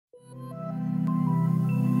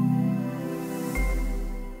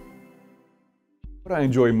What I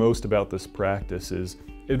enjoy most about this practice is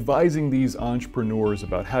advising these entrepreneurs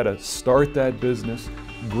about how to start that business,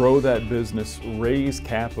 grow that business, raise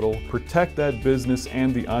capital, protect that business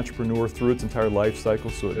and the entrepreneur through its entire life cycle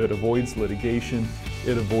so it avoids litigation,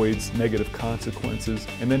 it avoids negative consequences.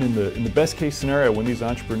 And then in the best case scenario, when these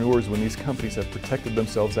entrepreneurs, when these companies have protected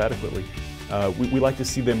themselves adequately, we like to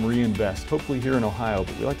see them reinvest, hopefully here in Ohio,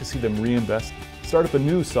 but we like to see them reinvest, start up a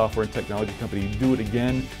new software and technology company, do it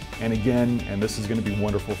again and again, and this is going to be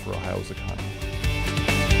wonderful for Ohio's economy.